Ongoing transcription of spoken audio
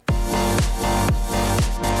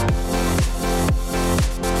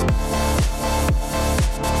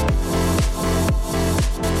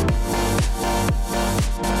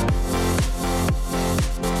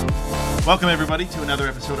Welcome, everybody, to another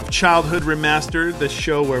episode of Childhood Remastered, the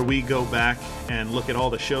show where we go back and look at all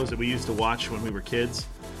the shows that we used to watch when we were kids,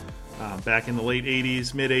 back in the late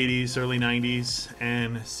 80s, mid-80s, early 90s,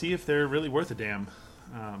 and see if they're really worth a damn.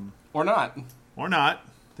 Or not. Or not.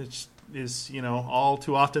 That is, all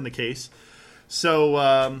too often the case.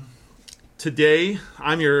 So, today,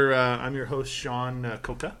 I'm your host, Sean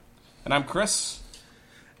Coca. And I'm Chris.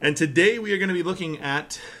 And today we are going to be looking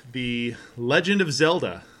at The Legend of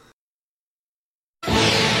Zelda.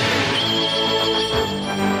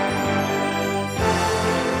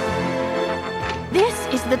 This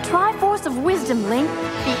is the Triforce of Wisdom, Link.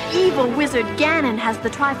 The evil wizard Ganon has the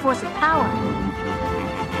Triforce of Power.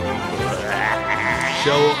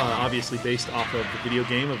 Show, obviously based off of the video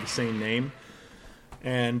game of the same name.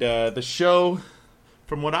 And the show,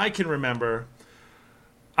 from what I can remember,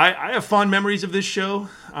 I have fond memories of this show.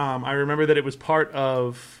 I remember that it was part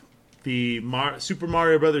of the Super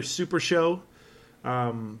Mario Brothers Super Show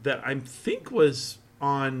that I think was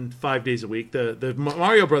on 5 days a week. The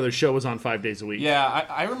Mario Brothers show was on 5 days a week. Yeah,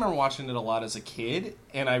 I remember watching it a lot as a kid,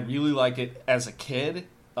 and I really liked it as a kid.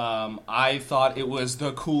 I thought it was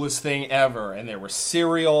the coolest thing ever, and there was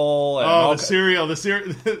cereal. And the cereal.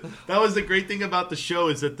 That was the great thing about the show,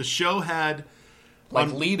 is that the show had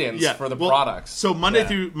lead-ins for the products. So Monday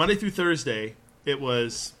through Thursday, it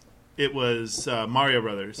was Mario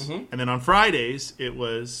Brothers, and then on Fridays it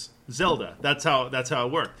was Zelda. That's how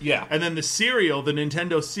it worked. Yeah. And then the cereal, the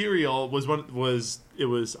Nintendo cereal,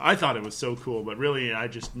 I thought it was so cool, but really I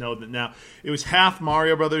just know that now it was half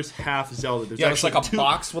Mario Brothers, half Zelda. There's it was like a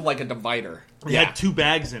box with like a divider. It had two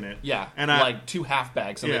bags in it. Yeah, and like two half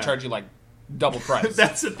bags, and they charge you like double price.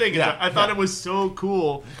 That's the thing. I thought it was so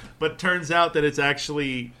cool, but turns out that it's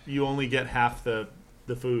actually, you only get half the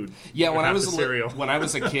food. Yeah, when I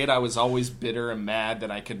was a kid, I was always bitter and mad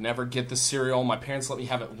that I could never get the cereal. My parents let me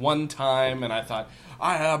have it one time, and I thought,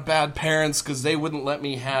 I have bad parents because they wouldn't let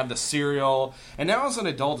me have the cereal. And now as an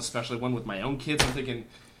adult, especially one with my own kids, I'm thinking,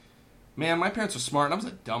 man, my parents were smart, and I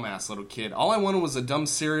was a dumbass little kid. All I wanted was a dumb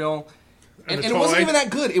cereal. And it wasn't even that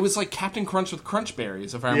good. It was like Captain Crunch with Crunch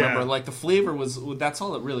Berries, if I remember. Yeah. Like, the flavor that's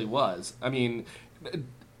all it really was. I mean,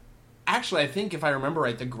 actually, I think if I remember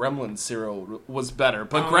right, the Gremlins cereal was better.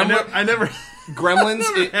 But I never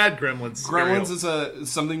Gremlins had Gremlins cereal. Gremlins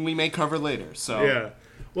is something we may cover later. So yeah.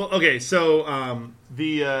 Well, okay. So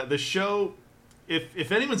the show,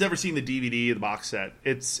 if anyone's ever seen the DVD, the box set,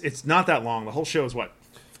 it's not that long. The whole show is what,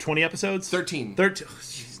 20 episodes? 13. 13. Oh,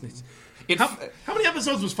 geez. How many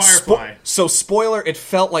episodes was Firefly? So spoiler, it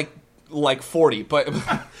felt like 40, but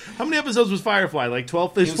how many episodes was Firefly? Like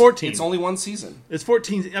 12? It's 14. It's only one season. It's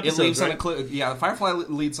 14 episodes. It leaves right? on a the Firefly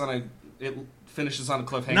leads on it finishes on a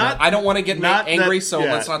cliffhanger. I don't want to get angry, so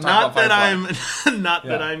let's not talk about Firefly.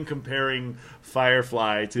 That I'm comparing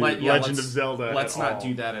Firefly to Legend of Zelda. Let's not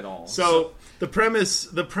do that at all. So the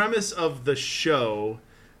premise of the show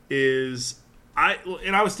is, I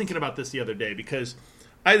was thinking about this the other day because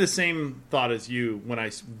I had the same thought as you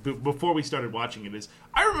before we started watching it.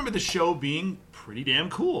 I remember the show being pretty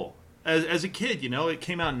damn cool as a kid. It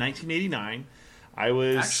came out in 1989.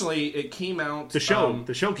 It came out. The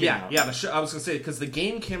show came out. Yeah. I was gonna say, because the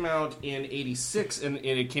game came out in '86 and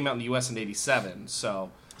it came out in the U.S. in '87.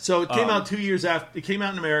 So it came out 2 years after. It came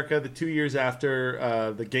out in America. The 2 years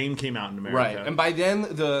after the game came out in America. Right, and by then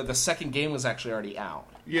the second game was actually already out.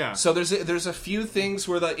 Yeah. So there's a few things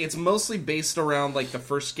where it's mostly based around like the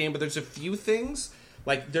first game, but there's a few things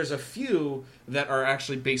there's a few that are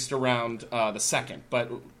actually based around the second, but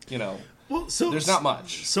there's not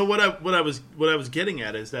much. So what I was getting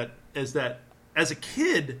at is that as a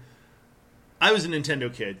kid, I was a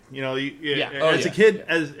Nintendo kid. A kid,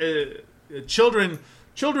 as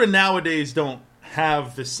children nowadays don't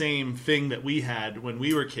have the same thing that we had when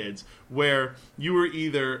we were kids, where you were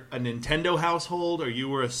either a Nintendo household or you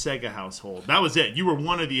were a Sega household. That was it. You were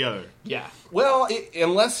one or the other. Yeah. Well,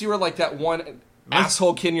 unless you were like that one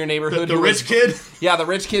asshole kid in your neighborhood. The rich kid? Yeah, the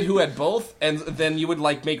rich kid who had both, and then you would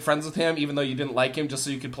make friends with him even though you didn't like him just so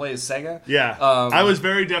you could play his Sega. Yeah. I was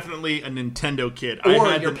very definitely a Nintendo kid.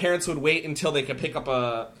 Or your parents would wait until they could pick up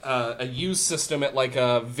a used system at like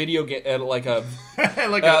a video game, at like a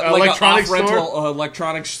like an electronics store?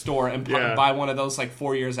 Electronics store and buy one of those like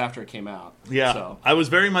 4 years after it came out. Yeah. So. I was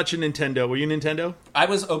very much a Nintendo. Were you Nintendo? I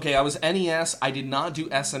was NES. I did not do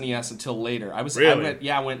SNES until later.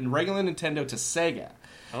 Really? I went regular Nintendo to Sega.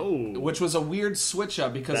 Oh. Which was a weird switch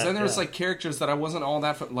up because then there was like characters that I wasn't all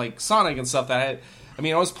that like Sonic and stuff that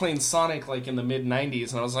I was playing Sonic like in the mid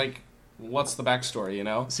 90s and I was like, what's the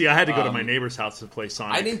backstory, See, I had to go to my neighbor's house to play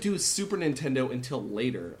Sonic. I didn't do Super Nintendo until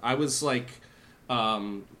later. I was like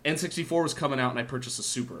N64 was coming out and I purchased a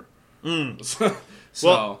Super.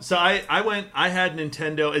 So I had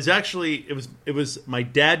Nintendo. It was my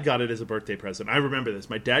dad got it as a birthday present. I remember this.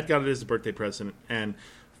 My dad got it as a birthday present, and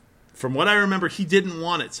from what I remember, he didn't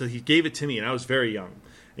want it, so he gave it to me, and I was very young.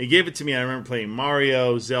 He gave it to me. I remember playing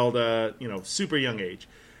Mario, Zelda, super young age.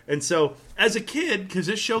 And so as a kid, because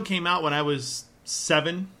this show came out when I was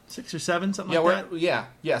 6 or 7, something like that.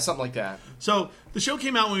 Yeah, something like that. So the show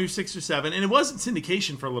came out when we were 6 or 7, and it was in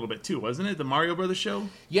syndication for a little bit too, wasn't it? The Mario Brothers show.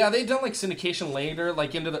 Yeah, they'd done like syndication later,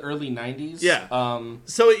 like into the early 90s. Yeah.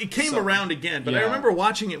 So it came around again, but I remember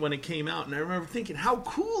watching it when it came out, and I remember thinking how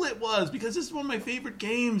cool it was because this is one of my favorite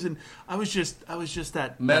games, and I was just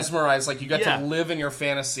that mesmerized. Like you got to live in your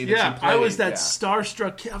fantasy. That you played. I was that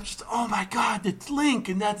starstruck kid. I was just, oh my god, that's Link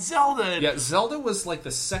and that's Zelda. Yeah, Zelda was like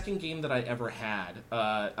the second game that I ever had.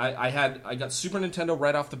 I got Super Nintendo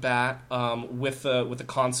right off the bat with the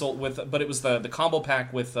console but it was the combo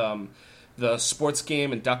pack with the sports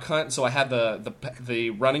game and Duck Hunt. So I had the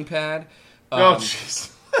running pad.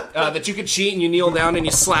 Jeez. That you could cheat and you kneel down and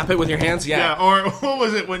you slap it with your hands. Yeah. Or what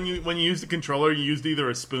was it when you used the controller? You used either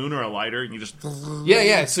a spoon or a lighter, and you just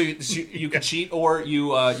So you could cheat, or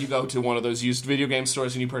you go to one of those used video game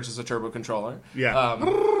stores and you purchase a turbo controller.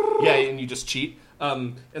 And you just cheat.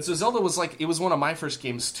 And so Zelda was it was one of my first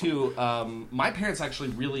games too. My parents actually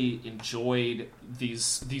really enjoyed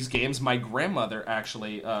these games. My grandmother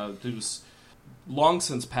actually, who's long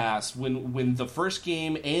since passed, when the first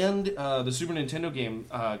game and the Super Nintendo game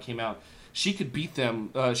came out, she could beat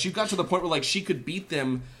them. She got to the point where she could beat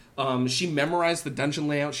them. She memorized the dungeon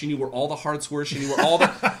layout. She knew where all the hearts were. She knew where all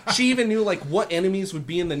the. She even knew what enemies would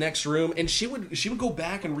be in the next room, and she would go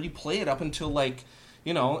back and replay it up until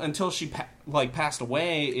until she passed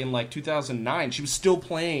away in 2009. She was still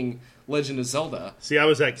playing Legend of Zelda. See, I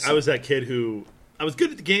was that kid who I was good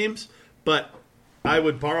at the games, but I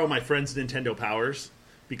would borrow my friends' Nintendo Powers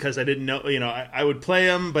because I didn't know. I would play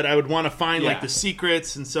them, but I would want to find the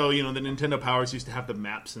secrets, and so the Nintendo Powers used to have the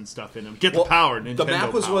maps and stuff in them. The power. Nintendo the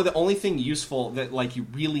map was power. one of the only thing useful that you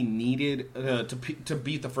really needed to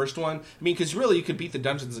beat the first one. I mean, because really you could beat the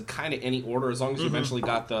dungeons in kind of any order as long as you eventually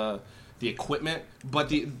got the equipment. But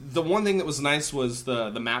the one thing that was nice was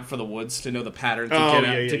the map for the woods, to know the pattern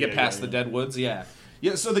to get past the dead woods. Yeah,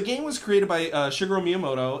 so the game was created by Shigeru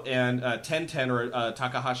Miyamoto and or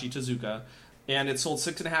Takahashi Tezuka, and it sold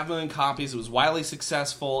 6.5 million copies. It was wildly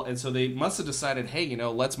successful, and so they must have decided, hey,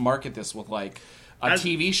 let's market this with a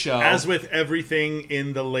TV show. As with everything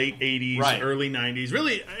in the late 80s, early 90s.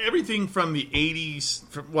 Really, everything from the 80s,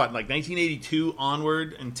 from 1982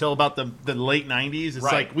 onward until about the late 90s.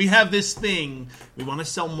 It's we have this thing, we want to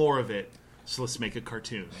sell more of it, so let's make a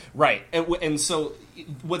cartoon. Right. And so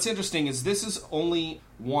what's interesting is this is only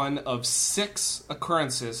one of 6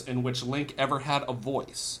 occurrences in which Link ever had a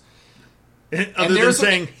voice. Other than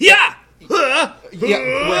saying, yeah! Where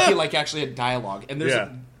he actually had dialogue. And there's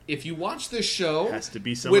if you watch this show, it has to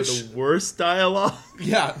be some of the worst dialogue.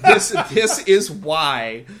 Yeah, this is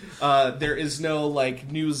why there is no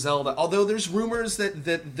new Zelda. Although there's rumors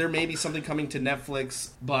that there may be something coming to Netflix,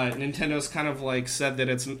 but Nintendo's kind of said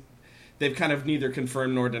that they've kind of neither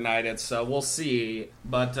confirmed nor denied it. So we'll see.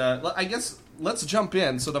 But I guess let's jump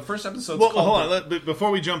in. So the first episode. Well, hold on.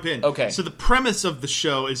 Before we jump in, okay. So the premise of the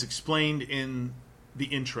show is explained in the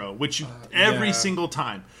intro, which every single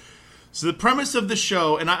time. So the premise of the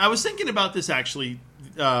show, and I was thinking about this actually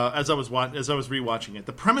as I was rewatching it.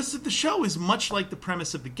 The premise of the show is much like the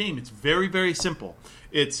premise of the game. It's very, very simple.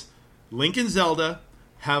 It's Link and Zelda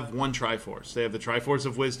have one Triforce. They have the Triforce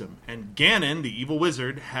of Wisdom, and Ganon, the evil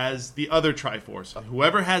wizard, has the other Triforce.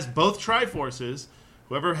 Whoever has both Triforces,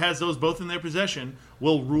 whoever has those both in their possession,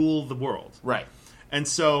 will rule the world. Right. And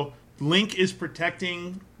so Link is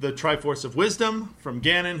protecting the Triforce of Wisdom from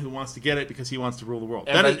Ganon, who wants to get it because he wants to rule the world.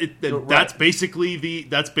 That's basically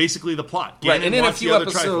the plot. Ganon right, and in a few the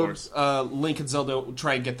episodes, Link and Zelda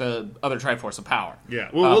try and get the other Triforce of Power. Yeah,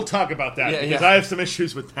 we'll talk about that because I have some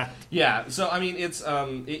issues with that. Yeah, so I mean, it's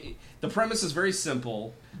the premise is very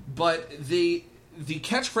simple, but the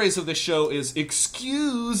catchphrase of the show is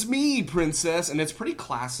 "Excuse me, princess," and it's pretty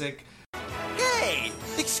classic. Hey,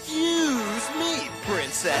 excuse me,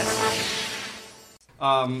 princess.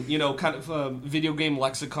 Kind of a video game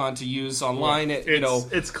lexicon to use online.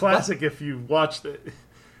 It's classic if you watched it.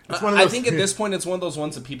 I think at this point it's one of those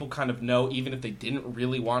ones that people kind of know, even if they didn't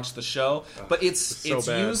really watch the show. But it's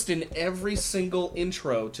used in every single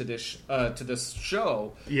intro to this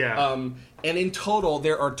show. Yeah. And in total,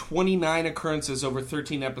 there are 29 occurrences over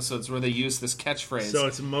 13 episodes where they use this catchphrase. So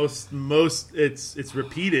it's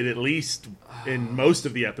repeated at least in most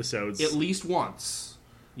of the episodes. At least once.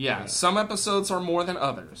 Yeah, some episodes are more than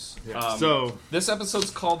others. Yeah. So this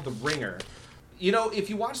episode's called The Ringer. You know, if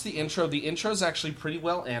you watch the intro is actually pretty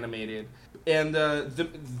well animated. And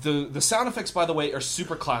the sound effects, by the way, are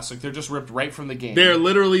super classic. They're just ripped right from the game. They're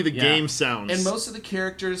literally the game sounds. And most of the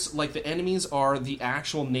characters, like the enemies, are the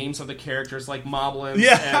actual names of the characters, like Moblins.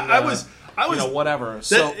 Yeah, and, I was whatever.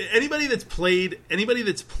 So anybody that's played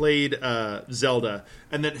Zelda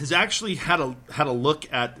and that has actually had a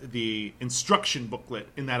look at the instruction booklet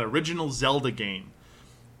in that original Zelda game.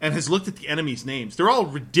 And has looked at the enemies' names. They're all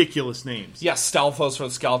ridiculous names. Yeah, Stalfos for the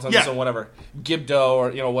skeletons and whatever.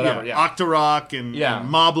 Gibdo or whatever. Yeah. Octorok and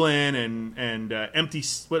Moblin and Empty...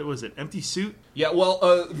 What was it? Empty Suit? Yeah,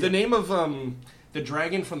 well, the name of the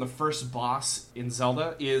dragon from the first boss in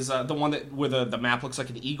Zelda is the one where the map looks like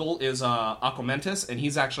an eagle is Aquamentus, and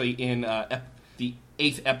he's actually in the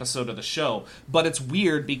 8th episode of the show. But it's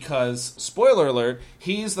weird because, spoiler alert,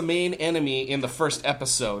 he's the main enemy in the first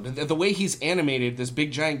episode. The way he's animated, this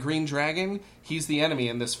big giant green dragon, he's the enemy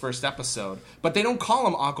in this first episode. But they don't call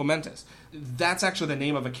him Aquamentus. That's actually the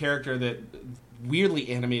name of a character that weirdly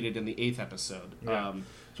animated in the 8th episode. Yeah.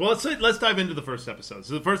 So let's dive into the first episode.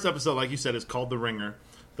 So the first episode, like you said, is called The Ringer.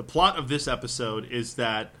 The plot of this episode is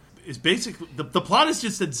basically the plot is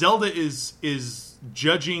just that Zelda is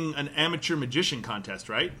judging an amateur magician contest,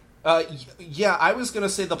 right? Yeah, I was going to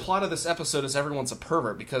say the plot of this episode is everyone's a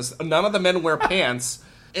pervert because none of the men wear pants,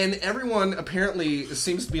 and everyone apparently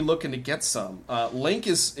seems to be looking to get some. Link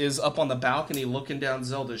is up on the balcony looking down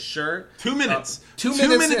Zelda's shirt. 2 minutes. 2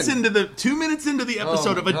 minutes into the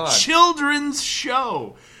episode of a children's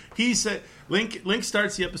show. He said Link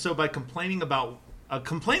starts the episode by complaining about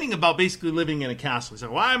basically living in a castle. He's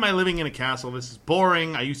like, why am I living in a castle? This is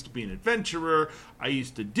boring. I used to be an adventurer. I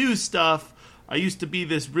used to do stuff. I used to be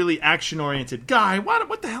this really action-oriented guy.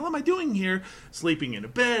 What the hell am I doing here? Sleeping in a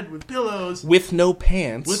bed with pillows. With no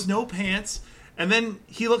pants. And then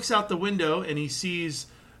he looks out the window and he sees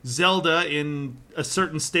Zelda in a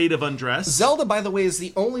certain state of undress. Zelda, by the way, is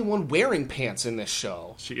the only one wearing pants in this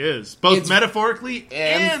show. She is. Both metaphorically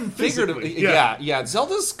and figuratively. Yeah.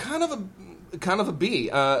 Zelda's kind of a bee.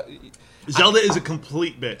 Zelda is a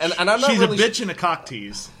complete bitch. And I'm not She's really a bitch and a cock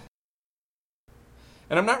tease.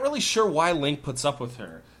 And I'm not really sure why Link puts up with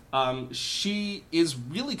her. She is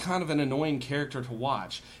really kind of an annoying character to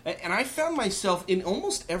watch. And I found myself in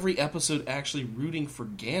almost every episode actually rooting for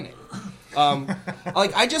Ganon.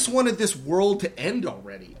 I just wanted this world to end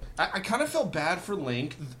already. I kind of felt bad for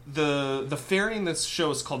Link. The fairy in this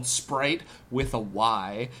show is called Sprite with a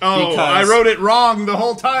Y. Oh, I wrote it wrong the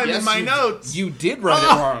whole time in my notes. You did write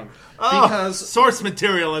it wrong. Because source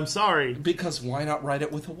material, I'm sorry. Because why not write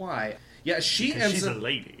it with a Y? Yeah, she's a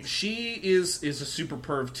lady. She is a super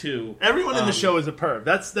perv too. Everyone in the show is a perv.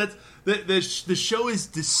 The show is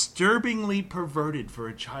disturbingly perverted for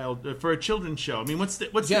a children's show. I mean,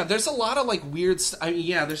 there's a lot of like weird.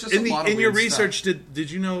 There's just a lot of weird stuff. In your research,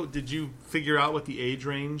 did you figure out what the age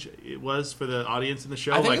range it was for the audience in the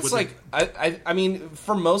show? I think I mean,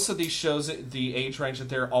 for most of these shows, the age range that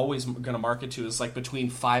they're always going to market to is like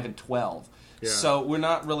between 5 and 12. Yeah. So we're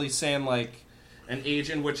not really saying like an age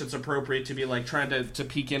in which it's appropriate to be like trying to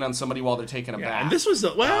peek in on somebody while they're taking a bath. And this was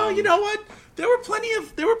you know what? There were plenty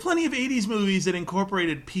of 80s movies that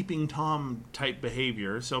incorporated peeping Tom type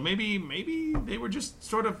behavior. So maybe they were just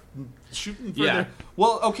sort of shooting for their...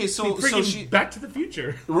 Well, okay, so Back to the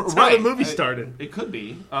Future. That's how the movie started. It could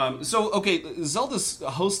be. Zelda's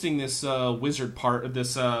hosting this wizard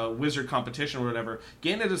competition or whatever.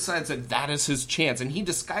 Ganon decides that is his chance, and he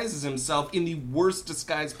disguises himself in the worst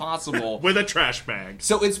disguise possible with a trash bag.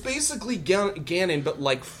 So it's basically Ganon, but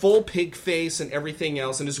like full pig face and everything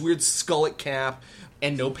else, and his weird skullet cap.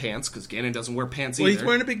 And no pants, because Ganon doesn't wear pants either. Well, he's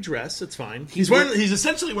wearing a big dress. That's fine. He's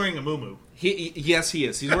essentially wearing a muumuu. Yes, he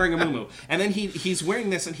is. He's wearing a muumuu, and then he's wearing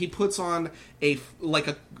this, and he puts on a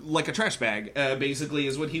trash bag. Basically,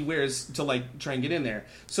 is what he wears to like try and get in there.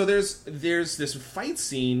 So there's this fight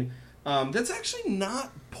scene that's actually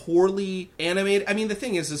not poorly animated. I mean, the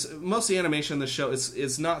thing is most of the animation in the show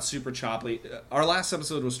is not super choppy. Our last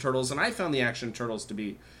episode was Turtles, and I found the action Turtles to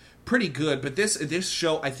be pretty good, but this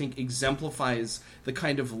show I think exemplifies the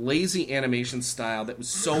kind of lazy animation style that was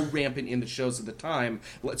so rampant in the shows at the time.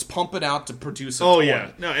 Let's pump it out to produce a toy.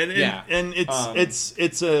 And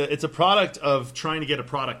it's a product of trying to get a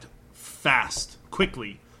product fast,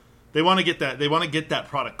 quickly. They want to get that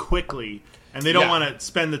product quickly, and they don't want to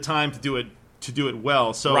spend the time to do it to do it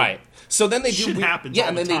well. So right. So then they do shit happens. Yeah, all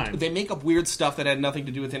and the then time. they make up weird stuff that had nothing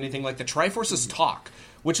to do with anything. Like the Triforces talk,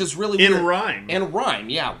 which is really In weird. rhyme. And rhyme.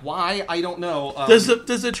 Yeah. Why? I don't know. Does the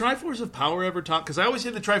Triforce of Power ever talk? Because I always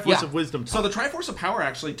hear the Triforce of Wisdom talk. So the Triforce of Power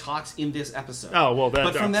actually talks in this episode. Oh, well,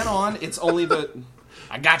 but from then on, it's only the.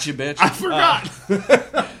 I got you, bitch. I forgot.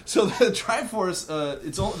 So the Triforce,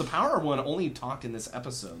 the Power one only talked in this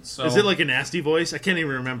episode. So Is it like a nasty voice? I can't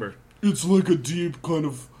even remember. It's like a deep kind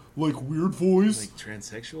of like weird voice. Like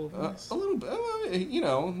transsexual voice? a little bit?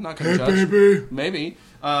 Not gonna Hey, judge. baby. Maybe.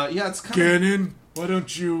 Yeah, it's kind of. Ganon, why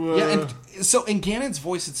don't you? Yeah, and Ganon's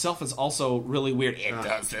voice itself is also really weird. It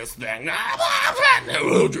does this thing,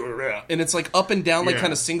 and it's like up and down, like Yeah.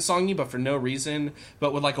 kind of sing-songy, but for no reason,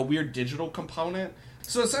 but with like a weird digital component.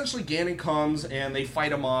 So essentially, Ganon comes and they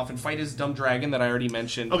fight him off and fight his dumb dragon that I already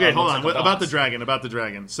mentioned. Okay, hold looks on. like a About the boss.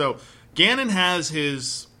 dragon. So Ganon has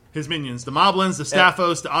his minions, the Moblins, the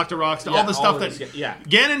Staphos, the Octoroks, all the stuff all of that... this, yeah.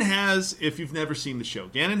 Ganon has, if you've never seen the show,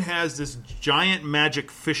 Ganon has this giant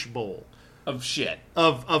magic fish bowl Of shit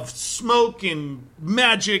of smoke and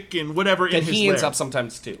magic and whatever in that his he ends lair. up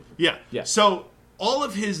sometimes too. Yeah. Yeah. So all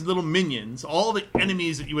of his little minions, all the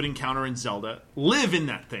enemies that you would encounter in Zelda, live in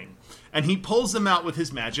that thing. And he pulls them out with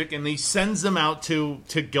his magic, and he sends them out to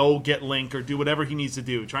go get Link or do whatever he needs to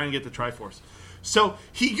do, trying to get the Triforce. So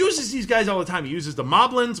he uses these guys all the time. He uses the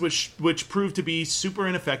Moblins, which prove to be super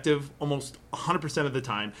ineffective almost 100% of the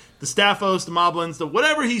time. The Staphos, the Moblins, the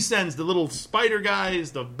whatever he sends, the little spider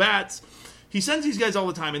guys, the bats. He sends these guys all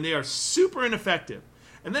the time, and they are super ineffective.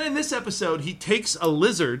 And then in this episode, he takes a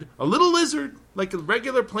lizard, a little lizard, like a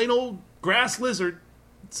regular plain old grass lizard.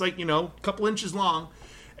 It's like, a couple inches long.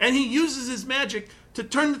 And he uses his magic to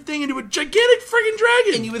turn the thing into a gigantic friggin'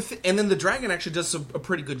 dragon. And then the dragon actually does a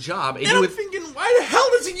pretty good job. And I'm thinking, why the hell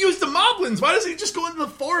does he use the Moblins? Why doesn't he just go into the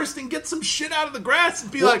forest and get some shit out of the grass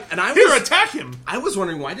and be attack him? I was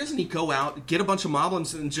wondering, why doesn't he go out, get a bunch of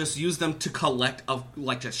Moblins, and just use them to collect a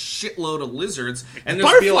shitload of lizards and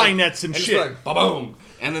just butterfly nets and shit, just boom,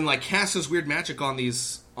 and then cast his weird magic on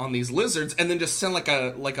these lizards, and then just send like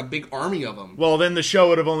a big army of them. Well, then the show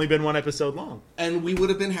would have only been one episode long, and we would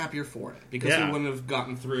have been happier for it because we wouldn't have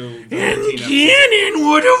gotten through. The and 13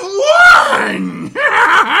 Ganon would have won.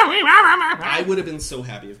 I would have been so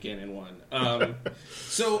happy if Ganon won.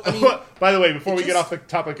 So, I mean, by the way, before we get off the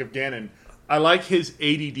topic of Ganon, I like his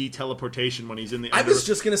ADD teleportation when he's in the. I was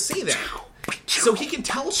just gonna say that. So he can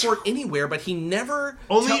teleport anywhere, but he never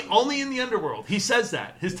only in the underworld. He says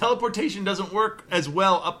that his teleportation doesn't work as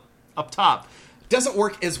well up top. Doesn't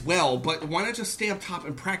work as well, but why not just stay up top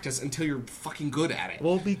and practice until you're fucking good at it?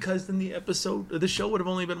 Well, because then the show would have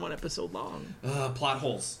only been one episode long. Plot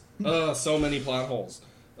holes. So many plot holes.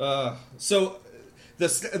 So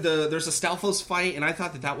there's a Stalfos fight, and I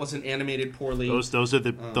thought that wasn't animated poorly. Those are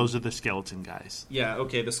the skeleton guys. Yeah,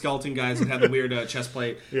 okay, the skeleton guys that had the weird chest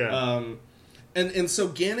plate. Yeah. And so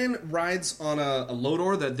Ganon rides on a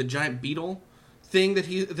Lodor, the giant beetle thing that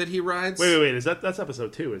he rides. Wait, that's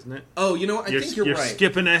episode 2, isn't it? Oh, you know what? I think you're right. You're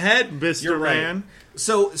skipping ahead, Mr. You're right. Man.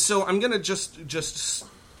 So I'm gonna just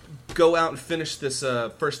go out and finish this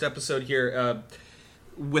first episode here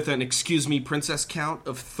with an excuse me princess count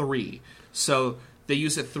of 3. So they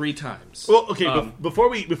use it 3 times. Well, okay. Before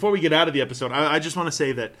we get out of the episode, I just want to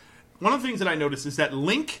say that one of the things that I noticed is that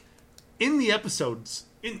Link in the episodes.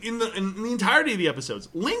 In the entirety of the episodes,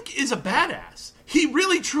 Link is a badass. He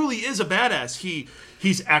really, truly is a badass.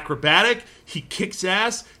 He's acrobatic. He kicks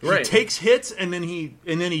ass. He takes hits, and then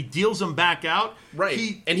he deals them back out.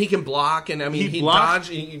 Right, and he can block, and he dodge,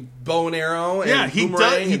 he bow and arrow. And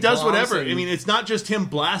he does whatever. I mean, it's not just him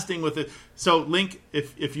blasting with it. So Link,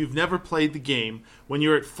 if you've never played the game, when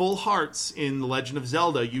you're at full hearts in The Legend of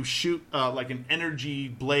Zelda, you shoot like an energy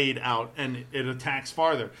blade out, and it attacks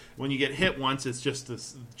farther. When you get hit once, it's just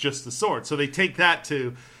the sword. So they take that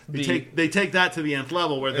to they take that to the nth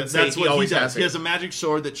level, where that's what he does. He has a magic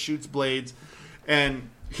sword that shoots blades, and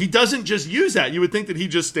he doesn't just use that. You would think that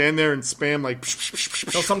he'd just stand there and spam like.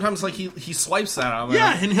 No, sometimes he swipes that out.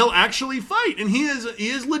 Yeah, and he'll actually fight, and he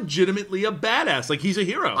is legitimately a badass. Like, he's a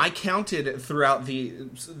hero. I counted throughout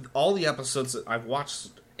all the episodes that I've watched,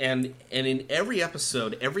 and in every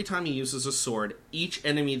episode, every time he uses a sword, each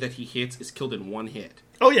enemy that he hits is killed in 1 hit.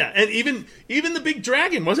 Oh yeah, and even the big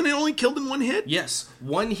dragon, wasn't it only killed in 1 hit? Yes,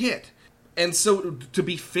 1 hit. And so, to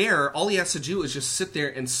be fair, all he has to do is just sit there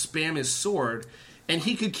and spam his sword, and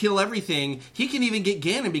he could kill everything. He can even get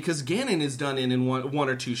Ganon because Ganon is done in one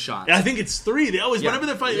or two shots. I think it's 3. They always, whenever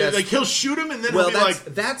they're fighting, like he'll shoot him and then he'll be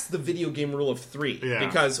that's the video game rule of 3. Yeah,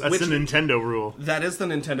 because that's the Nintendo rule. That is the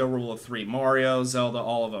Nintendo rule of 3. Mario, Zelda,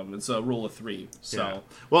 all of them. It's a rule of 3. So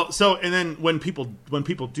and then when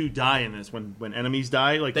people do die in this, when enemies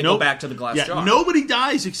die, like they go back to the glass jar. Nobody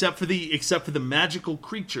dies except for the magical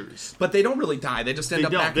creatures. But they don't really die. They just end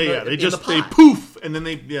up back in the pot. They poof, and then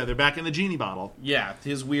they're back in the genie bottle. Yeah,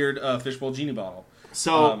 his weird fishbowl genie bottle.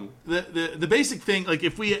 So the basic thing, like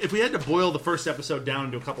if we had to boil the first episode down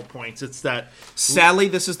into a couple points, it's that sadly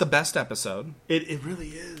this is the best episode. It really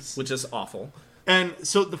is, which is awful. And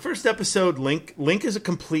so the first episode, Link is a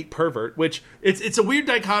complete pervert, which it's a weird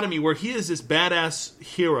dichotomy where he is this badass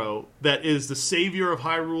hero that is the savior of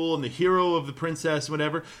Hyrule and the hero of the princess and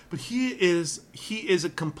whatever, but he is a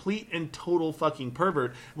complete and total fucking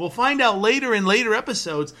pervert. We'll find out later in later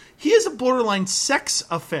episodes, he is a borderline sex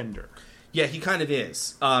offender. Yeah, he kind of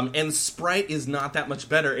is. And Sprite is not that much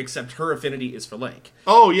better, except her affinity is for Link.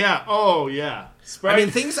 Oh yeah. Sprite. I mean,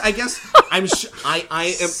 things. I guess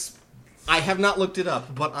I have not looked it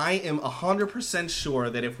up, but I am 100%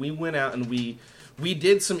 sure that if we went out and we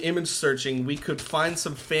did some image searching, we could find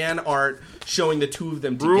some fan art showing the two of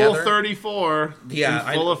them together. Rule 34. Yeah,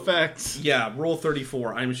 in full effects. Yeah, Rule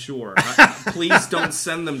 34. I'm sure. Please don't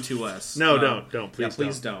send them to us. No, don't.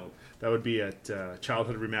 Please don't. That would be at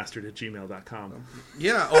childhoodremastered@gmail.com.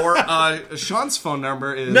 Yeah, or Sean's phone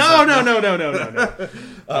number is... No.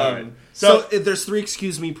 So there's 3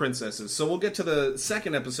 Excuse Me Princesses. So we'll get to the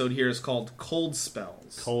second episode here. Is called Cold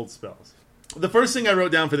Spells. Cold Spells. The first thing I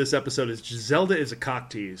wrote down for this episode is Zelda is a cock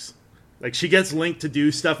tease. Like, she gets Link to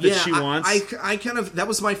do stuff that she wants. I kind of... That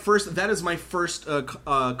is my first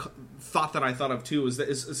thought that I thought of too,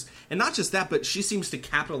 is and not just that, but she seems to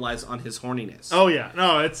capitalize on his horniness. Oh yeah,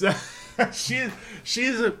 no, it's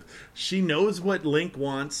she knows what Link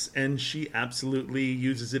wants, and she absolutely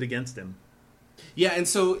uses it against him. Yeah, and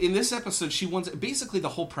so in this episode, she wants basically the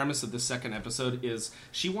whole premise of this second episode is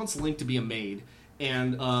she wants Link to be a maid,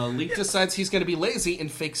 and Link decides he's going to be lazy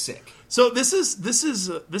and fake sick. So this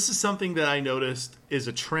is something that I noticed is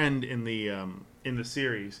a trend in the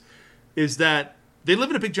series, is that they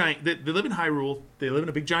live in a big giant. They live in Hyrule. They live in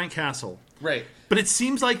a big giant castle. Right. But it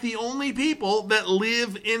seems like the only people that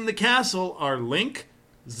live in the castle are Link,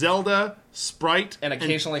 Zelda, Sprite, and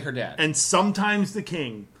occasionally her dad, and sometimes the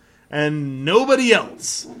king, and nobody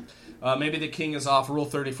else. Maybe the king is off Rule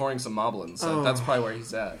 34ing some moblins. That's probably where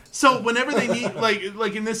he's at. So whenever they need,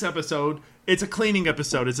 like in this episode, it's a cleaning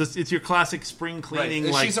episode. It's your classic spring cleaning.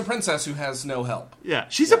 Right. Like, she's a princess who has no help. Yeah,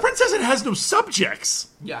 she's a princess that has no subjects.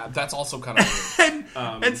 Yeah, that's also kind of weird.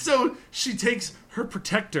 And so she takes her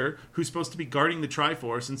protector, who's supposed to be guarding the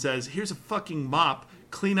Triforce, and says, "Here's a fucking mop,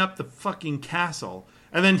 clean up the fucking castle."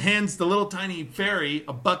 And then hands the little tiny fairy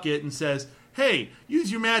a bucket and says, "Hey,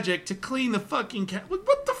 use your magic to clean the fucking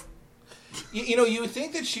What the You know, you would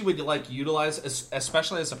think that she would utilize,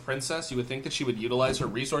 especially as a princess, you would think that she would utilize her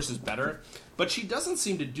resources better, but she doesn't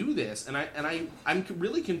seem to do this, and I'm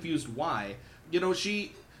really confused why. You know,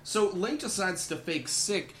 so Link decides to fake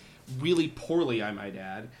sick really poorly, I might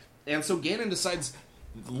add, and so Ganon decides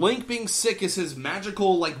Link being sick is his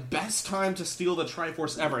magical, best time to steal the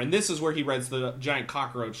Triforce ever, and this is where he rides the giant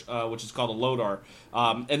cockroach, which is called a Lodar,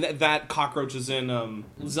 and that cockroach is in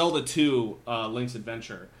Zelda 2, Link's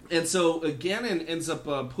Adventure. And so Ganon ends up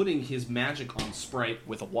putting his magic on Sprite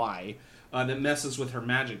with a Y that messes with her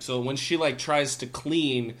magic. So when she tries to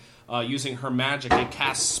clean using her magic, it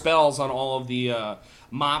casts spells on all of the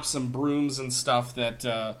mops and brooms and stuff that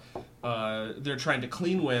they're trying to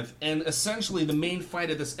clean with. And essentially the main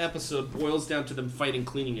fight of this episode boils down to them fighting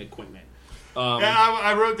cleaning equipment.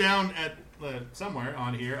 I wrote down at somewhere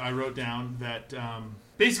on here, I wrote down that...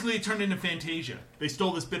 basically, it turned into Fantasia. They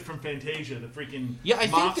stole this bit from Fantasia. The freaking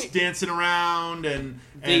mops dancing around and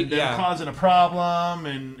causing a problem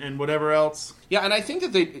and whatever else. Yeah, and I think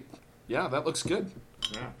that that looks good.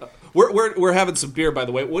 Yeah. We're having some beer, by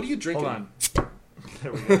the way. What are you drinking? Hold on.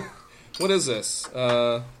 There we go. What is this?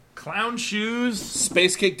 Clown Shoes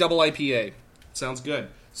Space Cake Double IPA. Sounds good.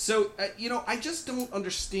 So, I just don't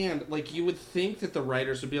understand. You would think that the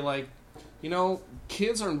writers would be like,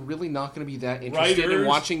 kids are really not going to be that interested in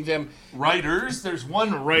watching them. Writers? There's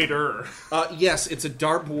one writer. Yes, it's a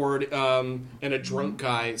dartboard and a drunk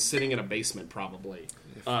guy sitting in a basement, probably.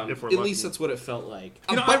 If at least that's what it felt like.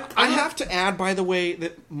 But I have to add, by the way,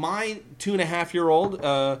 that my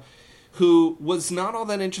 2.5-year-old, who was not all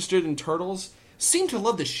that interested in turtles, seemed to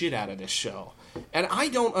love the shit out of this show. And I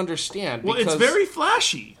don't understand. Well, it's very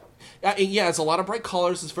flashy. Yeah, it's a lot of bright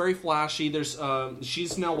colors. It's very flashy. There's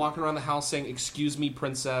she's now walking around the house saying, "Excuse me,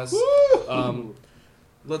 princess."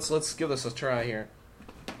 Let's give this a try here.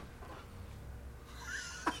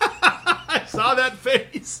 I saw that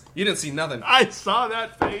face. You didn't see nothing. I saw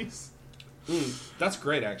that face. That's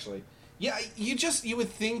great, actually. Yeah, you would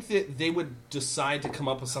think that they would decide to come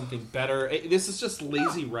up with something better. This is just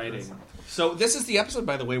lazy writing. So this is the episode,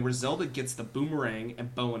 by the way, where Zelda gets the boomerang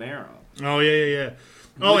and bow and arrow. Oh yeah.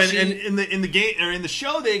 Oh, and in the game or in the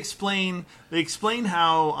show, they explain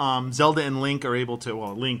how Zelda and Link are able to.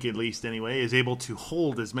 Well, Link at least anyway is able to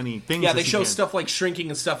hold as many things. Yeah, they as he show can. stuff like shrinking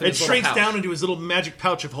and stuff. In It his little shrinks pouch. down into his little magic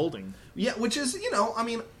pouch of holding. Yeah, which is I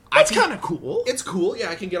mean. That's kind of cool. It's cool. Yeah,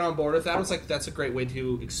 I can get on board with that. I was like, that's a great way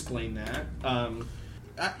to explain that.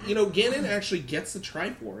 Ganon actually gets the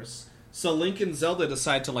Triforce, so Link and Zelda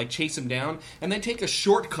decide to chase him down, and they take a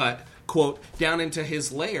shortcut, quote, down into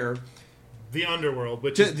his lair. The underworld,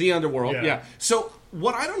 which To is the underworld, yeah. yeah. So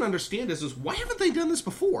what I don't understand is why haven't they done this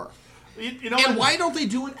before? you know, And why don't they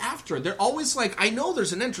do it after? They're always like, I know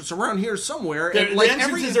there's an entrance around here somewhere. the And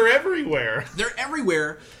entrances are everywhere. they're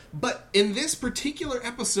everywhere. But in this particular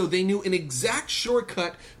episode, they knew an exact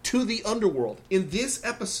shortcut to the underworld. In this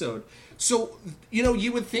episode. So,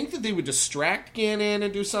 you would think that they would distract Ganon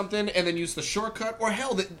and do something and then use the shortcut. Or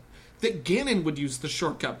hell, that Ganon would use the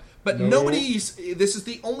shortcut. But this is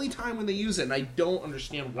the only time when they use it, and I don't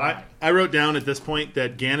understand why. I wrote down at this point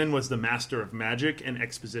that Ganon was the master of magic and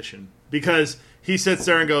exposition. Because he sits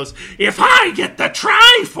there and goes, "If I get the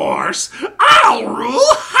Triforce, I'll rule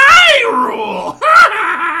Hyrule!"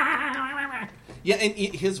 Yeah, and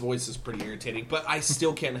his voice is pretty irritating, but I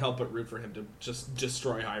still can't help but root for him to just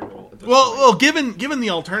destroy Hyrule. At this point. Well, given the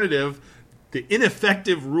alternative, the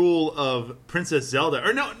ineffective rule of Princess Zelda,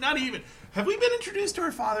 or no, not even. Have we been introduced to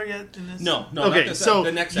her father yet in this? No, Okay, not this, so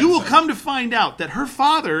the next you will episode. come to find out that her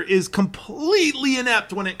father is completely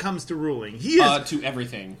inept when it comes to ruling. He is to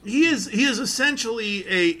everything. he is essentially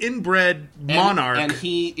a inbred monarch. And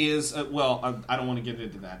he is, I don't want to get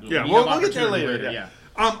into that. Yeah, We we'll have get there opportunity later. Yeah.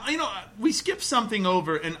 We skipped something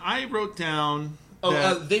over, and I wrote down.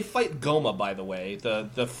 They fight Goma, by the way,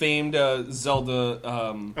 the famed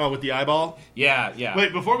Zelda. With the eyeball. Yeah.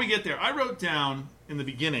 Wait, before we get there, I wrote down in the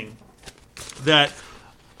beginning that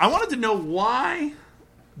I wanted to know why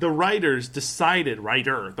the writer decided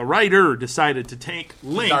to take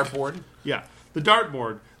Link. Dartboard. Yeah, the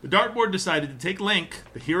dartboard. The dartboard decided to take Link,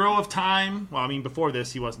 the hero of time. Well, I mean, before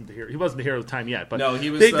this, he wasn't the hero. He wasn't the hero of time yet. But No, he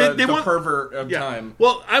was the pervert of yeah. time.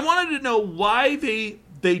 Well, I wanted to know why they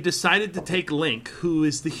decided to take Link, who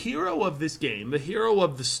is the hero of this game, the hero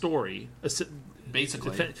of the story,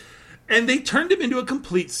 Basically. and they turned him into a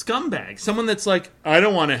complete scumbag. Someone that's like, I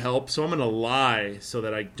don't want to help, so I'm going to lie so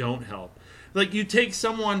that I don't help. Like, you take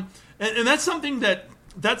someone, and that's something that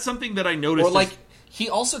I noticed. Or he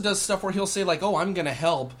also does stuff where he'll say oh, I'm going to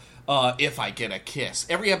help if I get a kiss.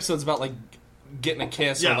 Every episode's about getting a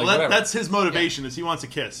kiss. Yeah, or whatever. that's his motivation is he wants a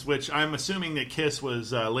kiss, which I'm assuming that Kiss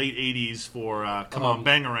was late 80s for Come On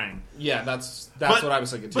Bangarang. Yeah, that's what I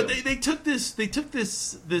was thinking too. But they took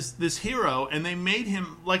this hero and they made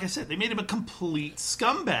him, like I said, they made him a complete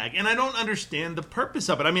scumbag, and I don't understand the purpose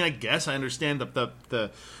of it. I mean, I guess I understand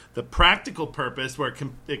the practical purpose where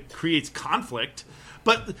it creates conflict,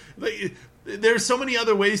 but there's so many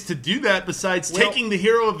other ways to do that besides taking the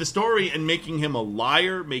hero of the story and making him a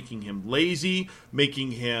liar, making him lazy,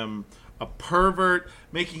 making him a pervert,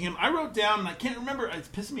 making him... I wrote down, and I can't remember, it's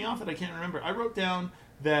pissing me off that I can't remember. I wrote down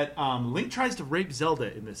that Link tries to rape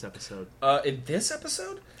Zelda in this episode. In this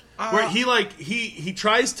episode? Where he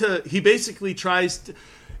basically tries to...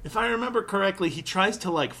 If I remember correctly, he tries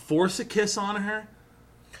to force a kiss on her.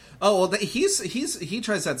 Oh, well, he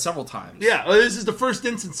tries that several times. Yeah, well, this is the first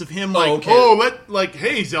instance of him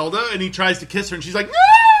hey, Zelda, and he tries to kiss her, and she's like, no!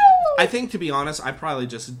 I think, to be honest, I probably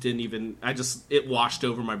just didn't even... it washed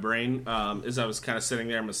over my brain as I was kind of sitting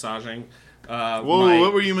there massaging.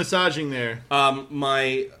 What were you massaging there?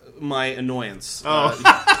 My annoyance. In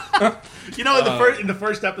the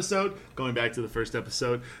first episode, going back to the first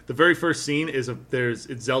episode, the very first scene is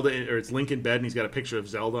it's Zelda, or it's Link in bed, and he's got a picture of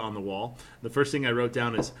Zelda on the wall. The first thing I wrote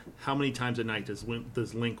down is, how many times a night does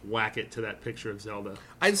Link whack it to that picture of Zelda?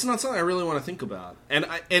 It's not something I really want to think about. And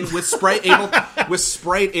with Sprite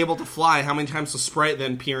able to fly, how many times does Sprite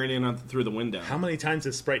then peering in through the window? How many times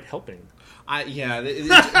is Sprite helping?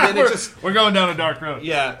 We're going down a dark road.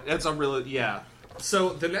 Yeah, it's a really So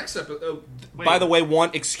the next episode, by the way,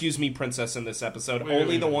 excuse me, princess in this episode,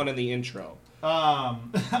 only the one in the intro. I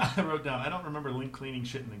wrote down, I don't remember Link cleaning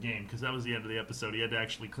shit in the game, because that was the end of the episode. He had to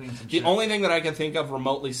actually clean some shit. The only thing that I can think of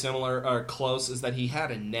remotely similar or close is that he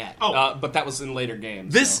had a net. But that was in later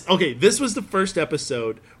games. This was the first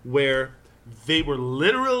episode where they were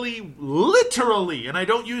literally, and I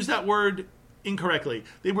don't use that word incorrectly,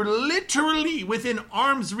 they were literally within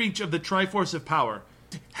arm's reach of the Triforce of Power.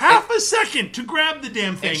 Half a second to grab the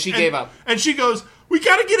damn thing. And she gave up. And she goes, we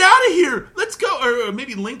gotta get out of here. Let's go. Or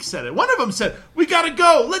maybe Link said it. One of them said, we gotta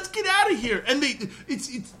go. Let's get out of here. And it's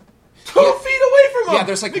 2 feet away from them. Yeah,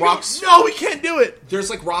 there's like rocks. No, we can't do it. There's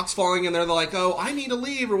like rocks falling and they're like, oh, I need to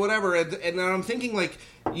leave or whatever. And then I'm thinking like,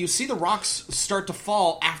 you see the rocks start to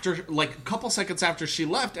fall after, like, a couple seconds after she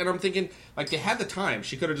left, and I'm thinking, like, they had the time.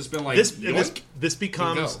 She could have just been like, this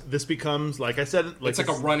becomes, like I said, like it's like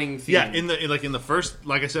a running theme. Yeah, in the first,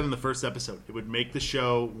 like I said in the first episode, it would make the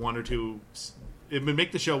show one or two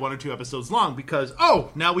episodes long because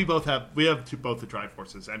now we have both the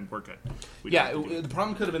Triforces and we're good. The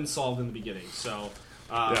problem could have been solved in the beginning. So,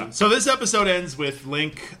 so this episode ends with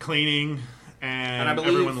Link cleaning. And I believe,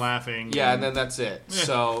 everyone laughing. Yeah, and then that's it. Yeah.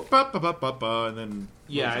 So, and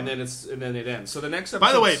then and then it ends. So the next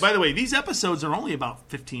episode. By the way, these episodes are only about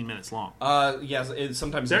 15 minutes long. Yes,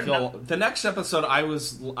 sometimes they feel. The next episode, I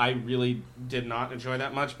really did not enjoy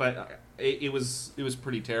that much, but it was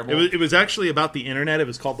pretty terrible. It was actually about the internet. It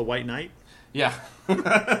was called The White Knight. Yeah, and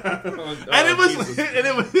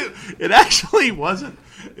it actually wasn't.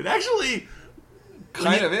 It actually.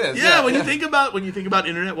 Kind of is. Yeah, when you think about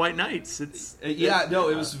internet white knights, it's it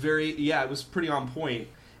was it was pretty on point.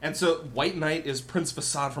 And so White Knight is Prince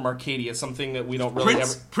Facade from Arcadia, something that we don't really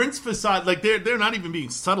Prince Facade, like they're not even being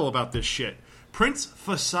subtle about this shit. Prince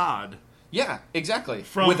Facade. Yeah, exactly.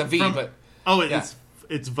 With a V, but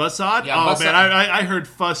it's Facade? Yeah, Facade. Man, I heard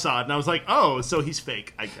Facade, and I was like, so he's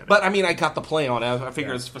fake. I get it. But, I mean, I got the play on it. I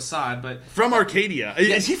figure it's Facade, but... From Arcadia.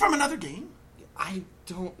 Is he from another game? I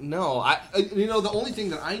don't know. The only thing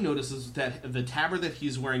that I notice is that the tabard that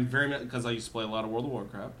he's wearing very much... Because I used to play a lot of World of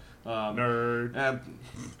Warcraft. Nerd.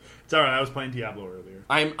 It's alright, I was playing Diablo earlier.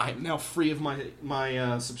 I'm now free of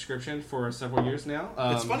my subscription for several years now.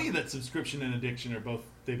 It's funny that subscription and addiction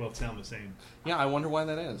they both sound the same. Yeah, I wonder why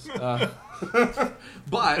that is.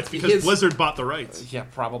 But it's because Blizzard bought the rights. Yeah,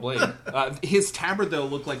 probably. His tabard though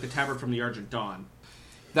looked like the tabard from the Argent Dawn.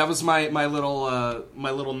 That was my little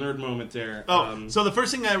nerd moment there. So the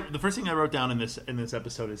first thing I wrote down in this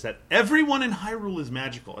episode is that everyone in Hyrule is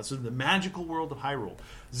magical. This is the magical world of Hyrule.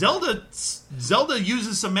 Zelda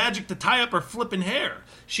uses some magic to tie up her flippin' hair.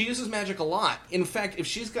 She uses magic a lot. In fact, if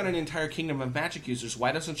she's got an entire kingdom of magic users,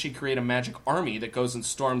 why doesn't she create a magic army that goes and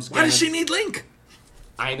storms? Why does she need Link?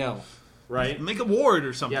 I know. Right? Make a ward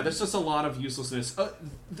or something. Yeah, there's just a lot of uselessness. The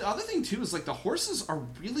other thing, too, is like the horses are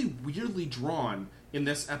really weirdly drawn in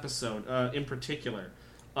this episode, in particular.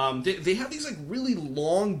 They have these like really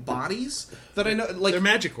long bodies that I know, like they're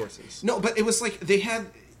magic horses. No, but it was like they had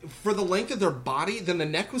for the length of their body, then the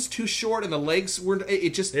neck was too short and the legs were. They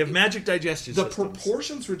have magic digestion. The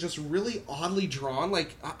proportions were just really oddly drawn.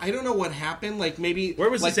 Like I don't know what happened. Like maybe where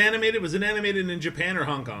was this animated? Was it animated in Japan or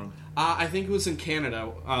Hong Kong? I think it was in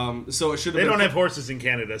Canada. So it should. They don't have horses in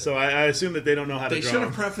Canada, so I assume that they don't know how to draw. They should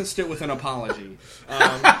have prefaced it with an apology.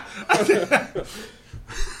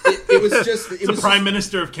 It was just... The Prime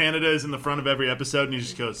Minister of Canada is in the front of every episode, and he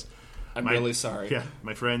just goes... I'm really sorry. Yeah,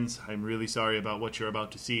 my friends, I'm really sorry about what you're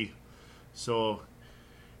about to see. So,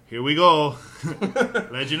 here we go.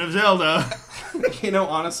 Legend of Zelda.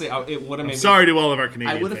 Honestly, it would have made sorry to all of our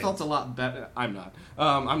Canadian I would have fans. felt a lot better. I'm not.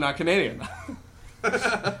 I'm not Canadian.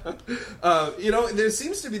 There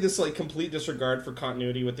seems to be this like complete disregard for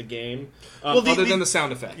continuity with the game, other than the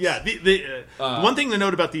sound effects. Yeah, the one thing to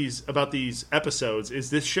note about these episodes is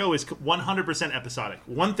this show is 100% episodic.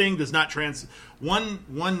 One thing does not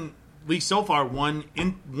one at least so far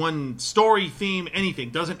one story theme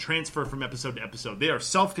anything doesn't transfer from episode to episode. They are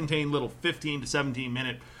self-contained little 15 to 17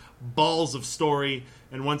 minute balls of story,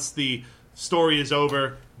 and once the story is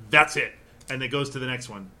over, that's it, and it goes to the next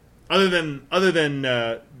one. Other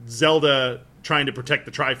than Zelda trying to protect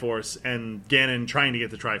the Triforce and Ganon trying to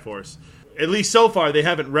get the Triforce, at least so far, they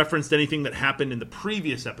haven't referenced anything that happened in the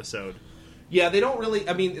previous episode. Yeah, they don't really.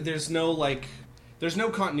 I mean, there's no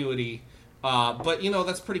continuity, but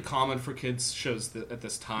that's pretty common for kids shows at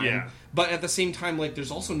this time. Yeah. But at the same time, like,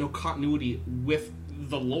 there's also no continuity with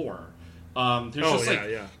the lore. There's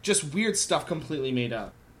just weird stuff completely made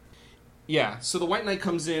up. Yeah, so the White Knight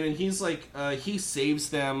comes in and he's like, he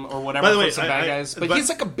saves them or whatever from some bad guys, but he's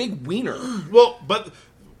like a big wiener. Well, but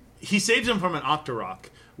he saves them from an Octorok,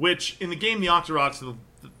 which in the game the Octoroks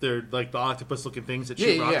they're like the octopus-looking things that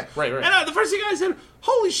shoot rocks. Yeah, right. And the first thing I said,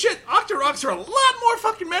 holy shit, Octoroks are a lot more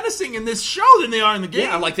fucking menacing in this show than they are in the game.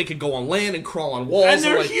 Yeah, like they could go on land and crawl on walls. And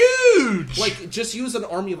they're huge! Like, just use an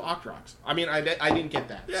army of Octoroks. I mean, I didn't get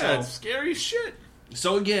that. Yeah, it's scary shit.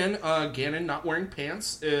 So again, Ganon not wearing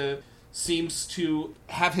pants seems to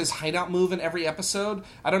have his hideout move in every episode.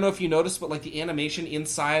 I don't know if you noticed, but like the animation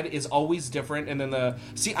inside is always different. And then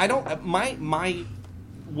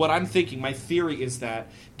what I'm thinking, my theory is that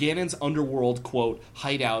Ganon's underworld, quote,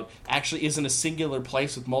 hideout actually isn't a singular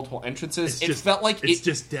place with multiple entrances. It's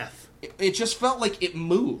just death. It just felt like it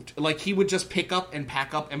moved. Like he would just pick up and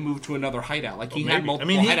pack up and move to another hideout. Like he had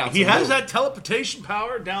multiple hideouts. He has that teleportation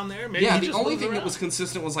power down there. Maybe the only thing that was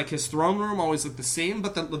consistent was like his throne room always looked the same,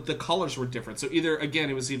 but the colors were different. So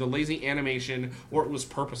it was either lazy animation or it was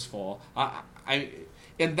purposeful.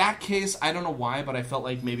 In that case, I don't know why, but I felt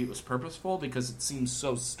like maybe it was purposeful because it seems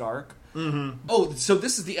so stark. Mm-hmm. Oh, so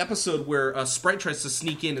this is the episode where Sprite tries to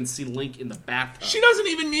sneak in and see Link in the bathtub. She doesn't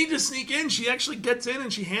even need to sneak in. She actually gets in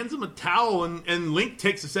and she hands him a towel, and Link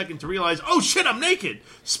takes a second to realize, oh shit, I'm naked.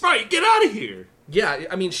 Sprite, get out of here. Yeah,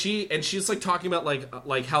 I mean, she's like talking about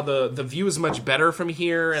like how the view is much better from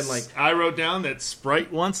here, and like I wrote down that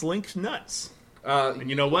Sprite wants Link's nuts. And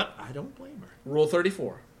you know what? I don't blame her. Rule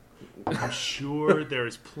 34. I'm sure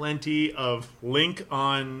there's plenty of Link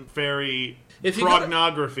on fairy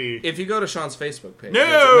pornography. If you go to Sean's Facebook page.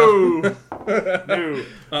 No! No.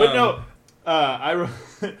 But no, I wrote,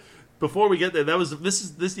 before we get there, this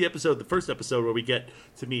is the episode, the first episode where we get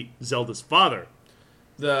to meet Zelda's father.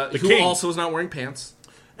 Who king. also is not wearing pants.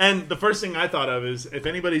 And the first thing I thought of is, if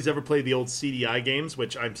anybody's ever played the old CDI games,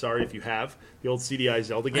 which I'm sorry if you have, the old CDI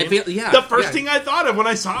Zelda game, the first thing I thought of when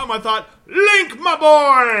I saw him, I thought, Link, my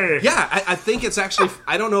boy! Yeah, I think it's actually,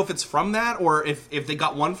 I don't know if it's from that, or if they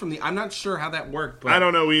got one from I'm not sure how that worked. But, I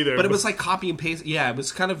don't know either. But it was like copy and paste. Yeah, it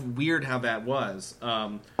was kind of weird how that was. I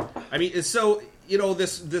mean, so... You know,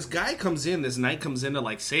 this guy comes in, this knight comes in to,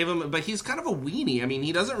 like, save him, but he's kind of a weenie. I mean,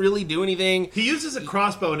 he doesn't really do anything. He uses a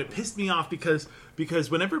crossbow, and it pissed me off because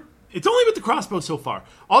whenever... It's only with the crossbow so far.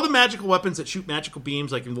 All the magical weapons that shoot magical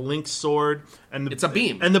beams, like in the Link's sword... It's a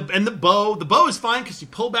beam. And the bow. The bow is fine because you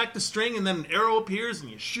pull back the string, and then an arrow appears, and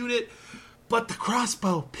you shoot it. But the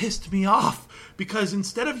crossbow pissed me off because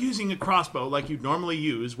instead of using a crossbow like you'd normally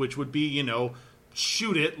use, which would be, you know...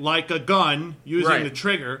 shoot it like a gun using the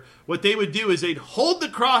trigger. What they would do is they'd hold the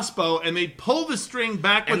crossbow and they'd pull the string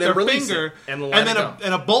back with their finger, and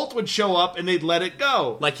then a bolt would show up and they'd let it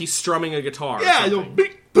go, like he's strumming a guitar. Yeah,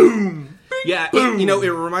 big boom. Yeah, boom. It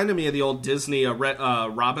reminded me of the old Disney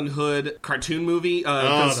Robin Hood cartoon movie.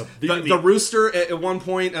 The rooster at one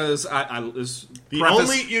point is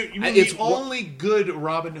the only good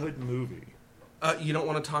Robin Hood movie. You don't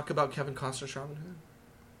want to talk about Kevin Costner's Robin Hood?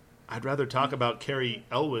 I'd rather talk about Carrie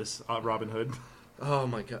Elwes Robin Hood. Oh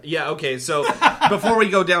my god. Yeah, okay, so before we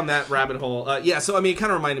go down that rabbit hole, so I mean, it kind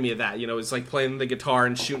of reminded me of that. You know, it's like playing the guitar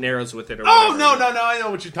and shooting arrows with it or whatever. No, I know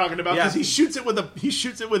what you're talking about, because he shoots it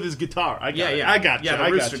with his guitar. I got you. Yeah, the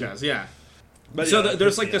rooster does, yeah. But so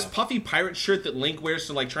there's like this puffy pirate shirt that Link wears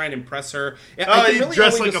to like try and impress her. He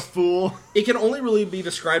dressed like a fool. It can only really be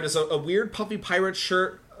described as a weird puffy pirate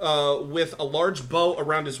shirt with a large bow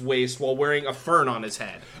around his waist while wearing a fern on his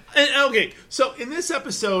head. Okay, so in this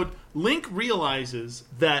episode, Link realizes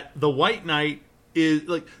that the White Knight is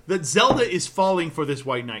that Zelda is falling for this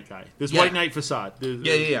White Knight guy, this White Knight facade.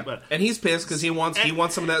 And he's pissed because he wants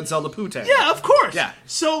some of that Zelda Poontang. Yeah, of course. Yeah.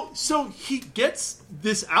 So he gets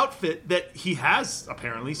this outfit that he has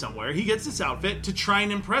apparently somewhere. He gets this outfit to try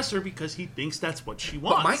and impress her because he thinks that's what she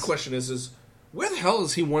wants. But my question is where the hell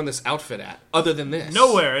has he worn this outfit at, other than this?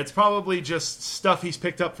 Nowhere. It's probably just stuff he's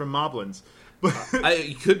picked up from Moblins.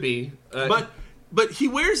 It could be. But he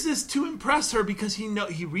wears this to impress her because he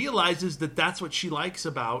realizes that that's what she likes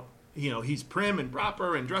about, he's prim and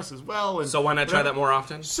proper and dresses well. And so why not try that more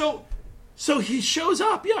often? So he shows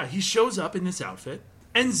up. Yeah, he shows up in this outfit.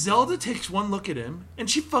 And Zelda takes one look at him and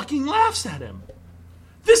she fucking laughs at him.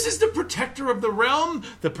 This is the protector of the realm,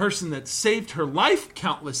 the person that saved her life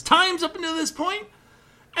countless times up until this point.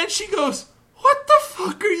 And she goes, what the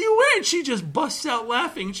fuck are you wearing? She just busts out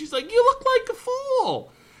laughing. She's like, you look like a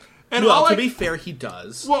fool. And to be fair, he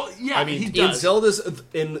does. Well, yeah, I mean, he does.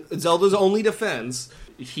 In Zelda's only defense,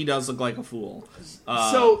 he does look like a fool.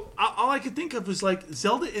 So all I could think of was like,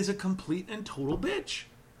 Zelda is a complete and total bitch.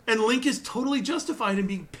 And Link is totally justified in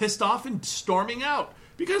being pissed off and storming out.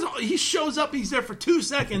 Because he shows up, he's there for 2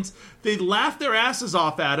 seconds, they laugh their asses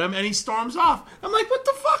off at him, and he storms off. I'm like, what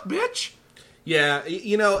the fuck, bitch? Yeah,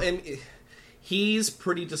 and he's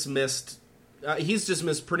pretty dismissed. He's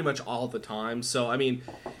dismissed pretty much all the time. So, I mean,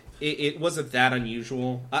 It wasn't that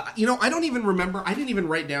unusual. I don't even remember. I didn't even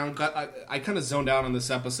write down. I kind of zoned out on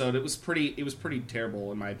this episode. It was pretty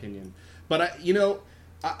terrible in my opinion. But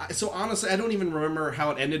so honestly, I don't even remember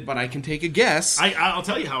how it ended. But I can take a guess. I'll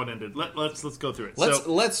tell you how it ended. Let's go through it.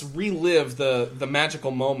 Let's relive the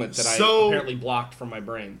magical moment that I apparently blocked from my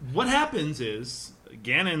brain. What happens is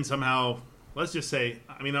Ganon somehow. Let's just say.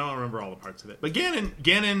 I mean, I don't remember all the parts of it. But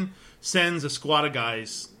Ganon sends a squad of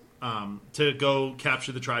guys. To go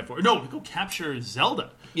capture the Triforce. No, to go capture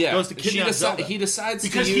Zelda. Yeah, goes to kidnap Zelda. He decides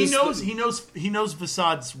because to use he knows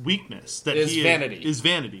Vasad's weakness that is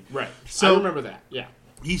vanity. Right. So I remember that. Yeah.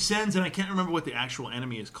 He sends, and I can't remember what the actual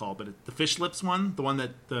enemy is called, but the fish lips one, the one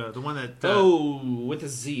that with a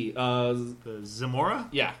Z, the Zamora.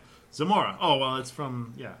 Yeah. Zamora. Oh well, it's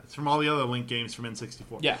from all the other Link games from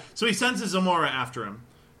N64. Yeah. So he sends a Zamora after him.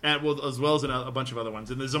 As well as a bunch of other ones.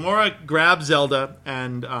 And the Zamora grabs Zelda,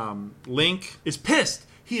 and Link is pissed.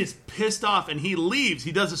 He is pissed off, and he leaves.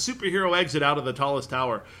 He does a superhero exit out of the tallest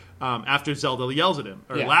tower after Zelda yells at him,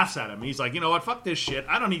 or laughs at him. He's like, you know what, fuck this shit.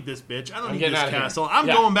 I don't need this bitch. I don't need this castle. I'm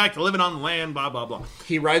going back to living on the land, blah, blah, blah.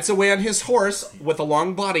 He rides away on his horse with a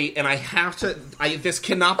long body, and this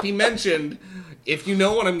cannot be mentioned if you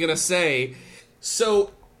know what I'm going to say.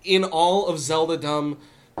 So, in all of Zelda-dom,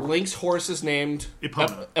 Link's horse is named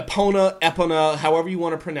Epona, however you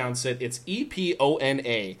want to pronounce it. It's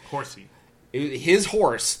Epona. Horsey. His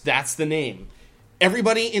horse, that's the name.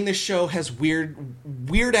 Everybody in this show has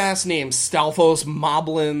weird-ass names. Stalfos,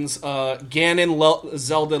 Moblins, Ganon,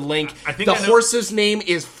 Zelda, Link. The horse's name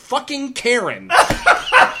is fucking Karen.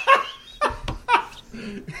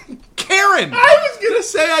 Karen! I was going to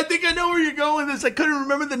say, I think I know where you're going with this. I couldn't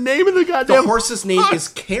remember the name of the goddamn... The horse's name is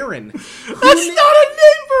Karen. That's not a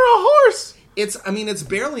name for a horse! It's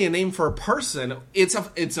barely a name for a person. It's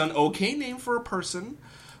an okay name for a person.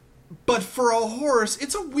 But for a horse,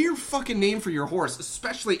 it's a weird fucking name for your horse,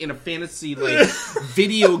 especially in a fantasy,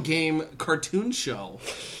 video game cartoon show.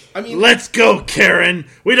 I mean, let's go, Karen.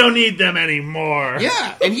 We don't need them anymore.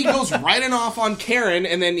 Yeah, and he goes riding off on Karen,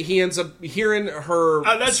 and then he ends up hearing her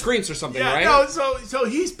screams or something, right? No, so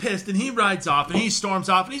he's pissed, and he rides off, and he storms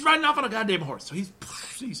off, and he's riding off on a goddamn horse. So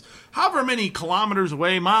he's however many kilometers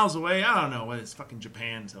away, miles away, I don't know. It's fucking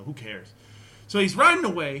Japan, so who cares? So he's riding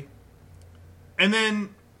away, and then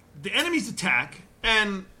the enemies attack,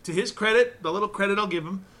 and to his credit, the little credit I'll give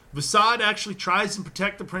him, Vasad actually tries to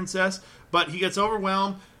protect the princess, but he gets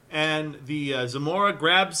overwhelmed. And the Zamora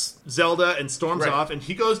grabs Zelda and storms off, and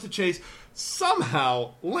he goes to chase.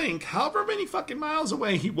 Somehow, Link, however many fucking miles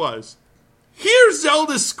away he was, hears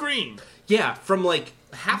Zelda scream. Yeah, from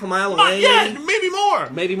half a mile away. Yeah, maybe more.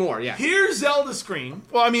 Maybe more, yeah. Hears Zelda scream.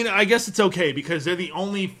 Well, I mean, I guess it's okay, because they're the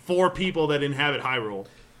only 4 people that inhabit Hyrule.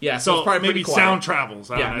 Yeah, so it's probably maybe sound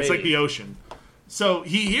travels. I don't know. It's like the ocean. So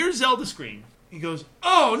he hears Zelda scream. He goes,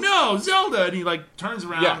 oh no, Zelda! And he turns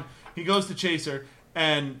around. Yeah. He goes to chase her.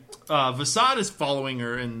 And Vasad is following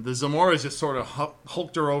her, and the Zamora is just sort of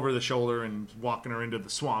hulked her over the shoulder and walking her into the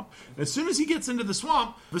swamp. And as soon as he gets into the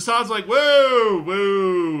swamp, Vasad's like,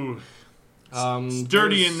 whoa, it's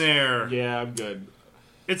dirty in there. Yeah, I'm good.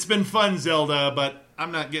 It's been fun, Zelda, but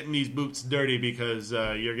I'm not getting these boots dirty because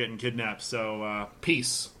you're getting kidnapped, so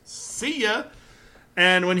peace. See ya.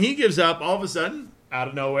 And when he gives up, all of a sudden, out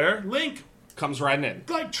of nowhere, Link comes riding in.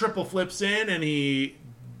 Triple flips in, and he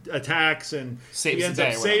attacks, and he ends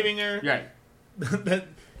up saving her. Right.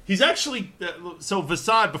 He's actually... so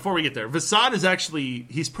Vasad, before we get there, Vasad is actually...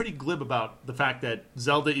 He's pretty glib about the fact that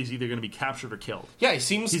Zelda is either going to be captured or killed. Yeah, he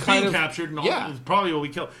seems He's being captured, and probably will be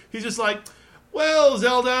killed. He's just like, well,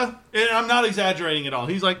 Zelda... And I'm not exaggerating at all.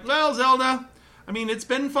 He's like, well, Zelda, I mean, it's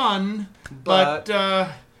been fun, but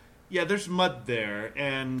yeah, there's mud there,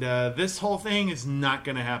 and this whole thing is not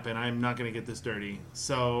going to happen. I'm not going to get this dirty.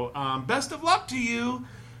 So, best of luck to you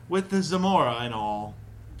with the Zamora and all,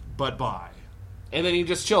 but bye. And then he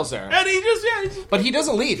just chills there. And he just but he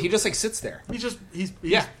doesn't leave. He just sits there. He's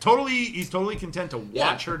totally content to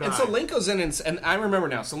watch her die. And so Link goes in and I remember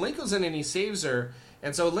now. So Link goes in and he saves her.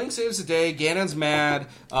 And so Link saves the day. Ganon's mad.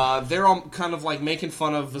 They're all kind of making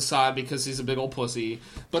fun of Vasad because he's a big old pussy.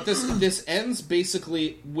 But this ends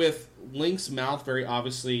basically with Link's mouth very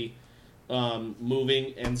obviously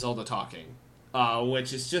moving and Zelda talking.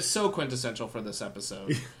 Which is just so quintessential for this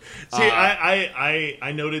episode. See,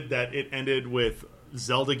 I noted that it ended with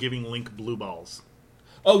Zelda giving Link blue balls.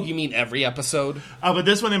 Oh, you mean every episode? But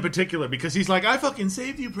this one in particular, because he's like, I fucking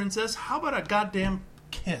saved you, princess. How about a goddamn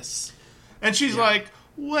kiss? And she's like,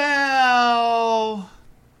 well,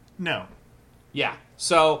 no. Yeah.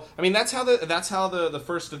 So, I mean, that's how the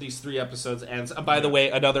first of these 3 episodes ends. By the way,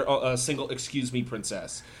 another single "Excuse me,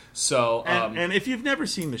 Princess." So, and if you've never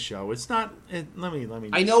seen the show, it's not. Let me.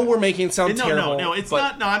 I know we're making it sound terrible. No, it's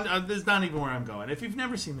not. No, that's not even where I'm going. If you've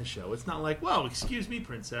never seen the show, it's not like, well, excuse me,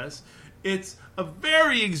 Princess. It's a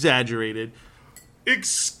very exaggerated.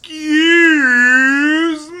 Excuse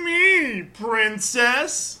me,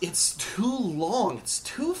 Princess. It's too long. It's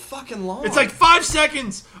too fucking long. It's like 5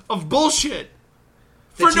 seconds of bullshit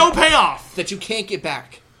for no payoff that you can't get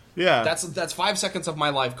back. Yeah, that's 5 seconds of my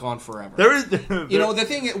life gone forever. You know, the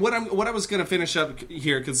thing. What I was going to finish up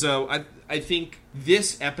here, because I think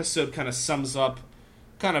this episode kind of sums up,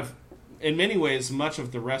 kind of in many ways, much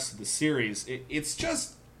of the rest of the series. It's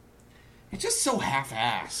just so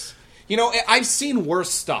half-ass. You know, I've seen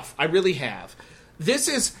worse stuff. I really have. This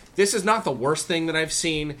is not the worst thing that I've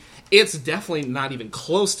seen. It's definitely not even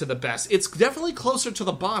close to the best. It's definitely closer to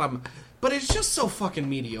the bottom. But it's just so fucking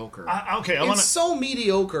mediocre. It's so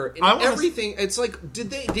mediocre in everything. It's like,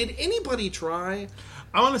 did anybody try?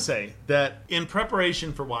 I want to say that in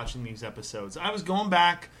preparation for watching these episodes, I was going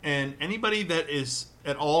back, and anybody that is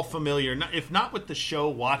at all familiar, if not with the show,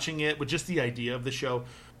 watching it, with just the idea of the show,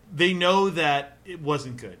 they know that it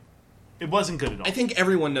wasn't good. It wasn't good at all. I think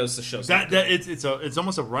everyone knows the show's not good. It's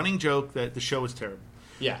almost a running joke that the show is terrible.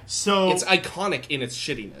 Yeah. So it's iconic in its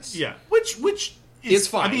shittiness. Yeah. Which it's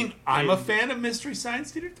fine. I mean, I'm a fan of Mystery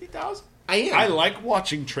Science Theater 3000. I am. I like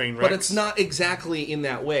watching train wrecks. But it's not exactly in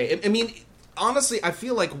that way. I mean, honestly, I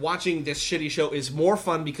feel like watching this shitty show is more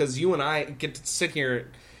fun because you and I get to sit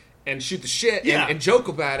here and shoot the shit and joke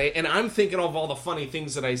about it, and I'm thinking of all the funny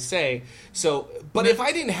things that I say. So, but if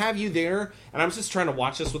I didn't have you there, and I'm just trying to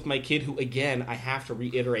watch this with my kid, who, again, I have to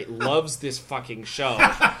reiterate, loves this fucking show.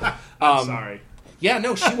 I'm sorry. Yeah,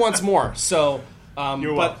 no, she wants more. So...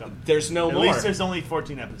 You're welcome. There's no more. At least there's only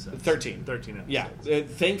 14 episodes. 13 episodes. Yeah.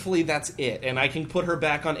 Thankfully, that's it. And I can put her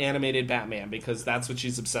back on animated Batman because that's what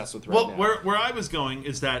she's obsessed with right now. Well, where I was going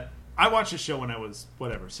is that I watched the show when I was,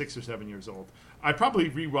 6 or 7 years old. I probably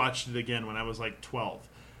rewatched it again when I was like 12.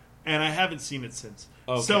 And I haven't seen it since.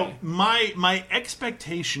 Okay. So my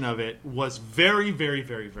expectation of it was very, very,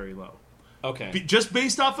 very, very low. Okay. Just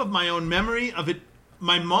based off of my own memory of it.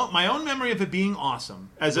 My own memory of it being awesome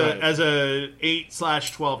as a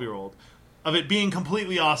 8/12-year-old, of it being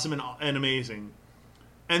completely awesome and amazing,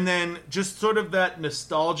 and then just sort of that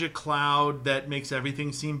nostalgia cloud that makes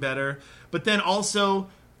everything seem better. But then also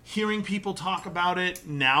hearing people talk about it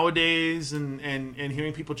nowadays and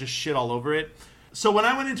hearing people just shit all over it. So when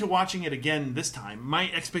I went into watching it again this time, my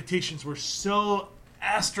expectations were so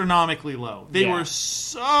astronomically low. They were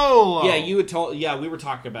so low. Yeah, you had told. Yeah, we were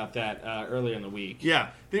talking about that earlier in the week. Yeah,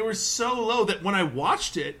 they were so low that when I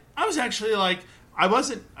watched it, I was actually like,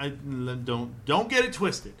 don't get it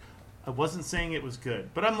twisted. I wasn't saying it was good,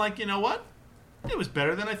 but I'm like, you know what? It was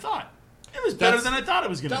better than I thought. It was better than I thought it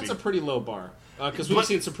was going to be. That's a pretty low bar because we've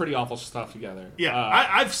seen some pretty awful stuff together.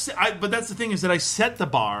 Yeah, but that's the thing is that I set the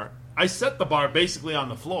bar. I set the bar basically on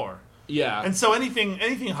the floor. Yeah, and so anything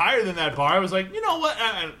higher than that bar, I was like, you know what?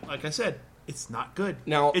 Like I said, it's not good.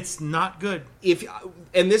 Now, it's not good.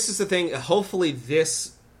 And this is the thing. Hopefully,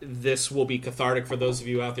 this will be cathartic for those of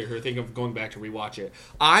you out there who are thinking of going back to rewatch it.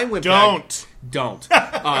 I went back. Don't.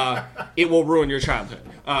 It will ruin your childhood.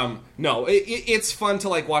 No, it's fun to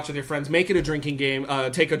like watch with your friends. Make it a drinking game.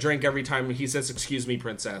 Take a drink every time he says "Excuse me,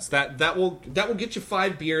 Princess." That will get you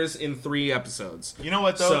 5 beers in 3 episodes. You know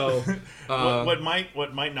what though? So, what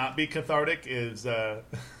might not be cathartic is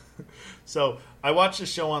so I watched the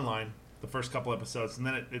show online, the first couple episodes, and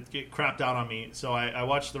then it get crapped out on me. So I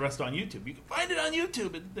watched the rest on YouTube. You can find it on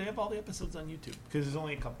YouTube. They have all the episodes on YouTube because there's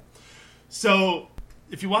only a couple. So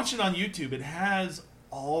if you watch it on YouTube, it has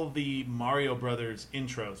all the Mario Brothers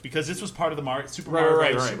intros because this was part of the Super Mario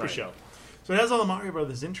Brothers Super Show. So it has all the Mario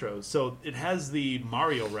Brothers intros. So it has the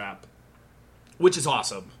Mario rap, which is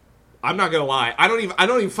awesome. I'm not gonna lie. I don't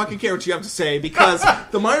even fucking care what you have to say because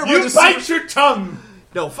the Mario Brothers. You bite your tongue.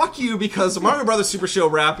 No, fuck you, because the Mario Brothers Super Show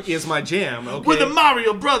rap is my jam, okay? We're the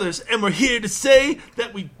Mario Brothers, and we're here to say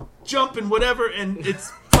that we jump and whatever, and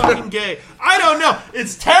it's fucking gay. I don't know.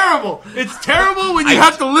 It's terrible. It's terrible when you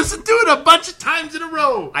have to listen to it a bunch of times in a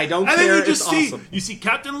row. I don't care. And then you just awesome. You see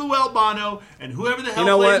Captain Lou Albano and whoever the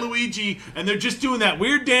hell played Luigi, and they're just doing that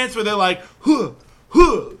weird dance where they're like, huh,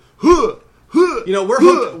 huh, huh, huh. You know,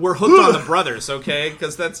 we're hooked on the brothers, okay?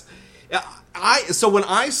 Because that's... So when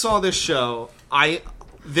I saw this show,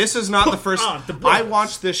 this is not the first. I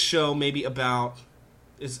watched this show maybe about.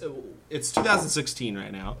 It's 2016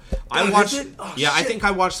 right now. I watched. Shit. I think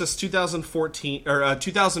I watched this 2014 or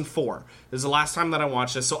 2004. This is the last time that I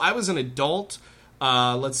watched this. So I was an adult.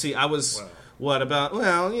 Let's see. I was What about,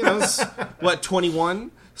 well, you know, what,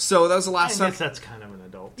 21? So that was the last I time. guess that's kind of an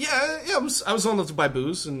adult. Yeah, I was old enough to buy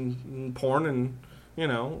booze and porn and, you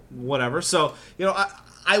know, whatever. So, you know,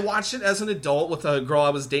 I watched it as an adult with a girl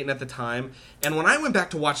I was dating at the time. And when I went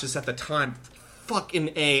back to watch this at the time, fucking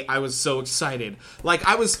A, I was so excited. Like,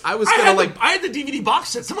 I had the DVD box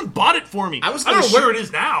set. Someone bought it for me. I was I don't know where it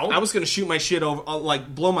is now. I was gonna shoot my shit over,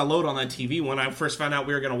 like, blow my load on that TV when I first found out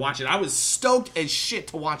we were gonna watch it. I was stoked as shit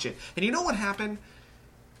to watch it. And you know what happened?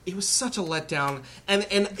 It was such a letdown.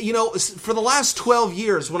 And you know, for the last 12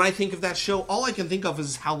 years, when I think of that show, all I can think of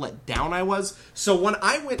is how let down I was. So when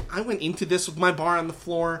I went into this with my bar on the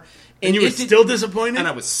floor, and you were still disappointed? And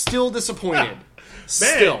I was still disappointed.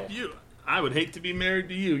 Man, I would hate to be married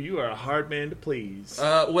to you. You are a hard man to please.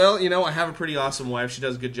 Well, you know, I have a pretty awesome wife. She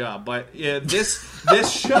does a good job. But this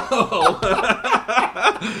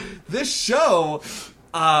show,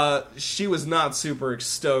 she was not super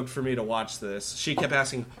stoked for me to watch this. She kept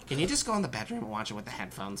asking, "Can you just go in the bedroom and watch it with the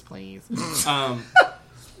headphones, please?" Well,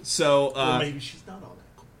 maybe she's not all that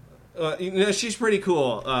cool. You know, she's pretty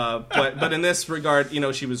cool, but in this regard, you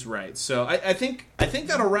know, she was right. So I think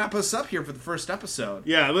that'll wrap us up here for the first episode.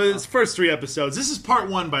 Yeah, it's first 3 episodes. This is part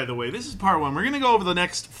 1, by the way. This is part 1. We're going to go over the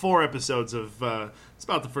next 4 episodes of. It's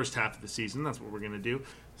about the first half of the season. That's what we're going to do.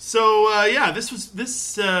 So yeah,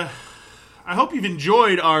 this. I hope you've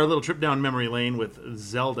enjoyed our little trip down memory lane with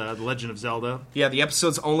Zelda, The Legend of Zelda. Yeah, the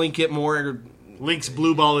episodes only get more. Link's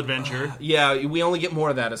Blue Ball Adventure. Yeah, we only get more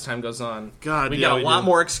of that as time goes on. God, we got a lot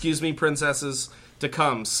more Excuse Me Princesses to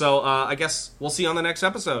come. So I guess we'll see you on the next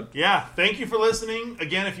episode. Yeah, thank you for listening.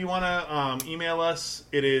 Again, if you want to email us,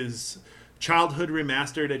 it is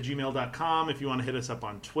childhoodremastered@gmail.com. If you want to hit us up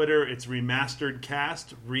on Twitter, it's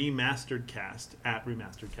remasteredcast at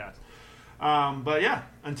remasteredcast. But yeah,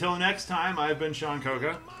 until next time, I've been Sean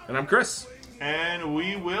Coca. And I'm Chris. And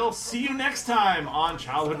we will see you next time on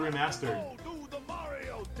Childhood Remastered.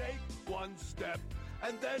 One step,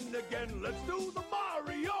 and then again, let's do the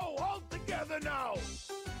Mario all together now.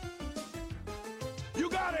 You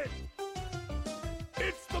got it.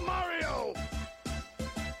 It's the Mario.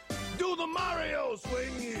 Do the Mario.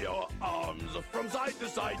 Swing your arms from side to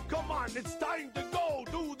side. Come on, it's time to go.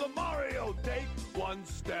 Do the Mario. Take one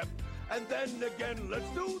step, and then again, let's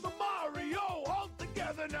do the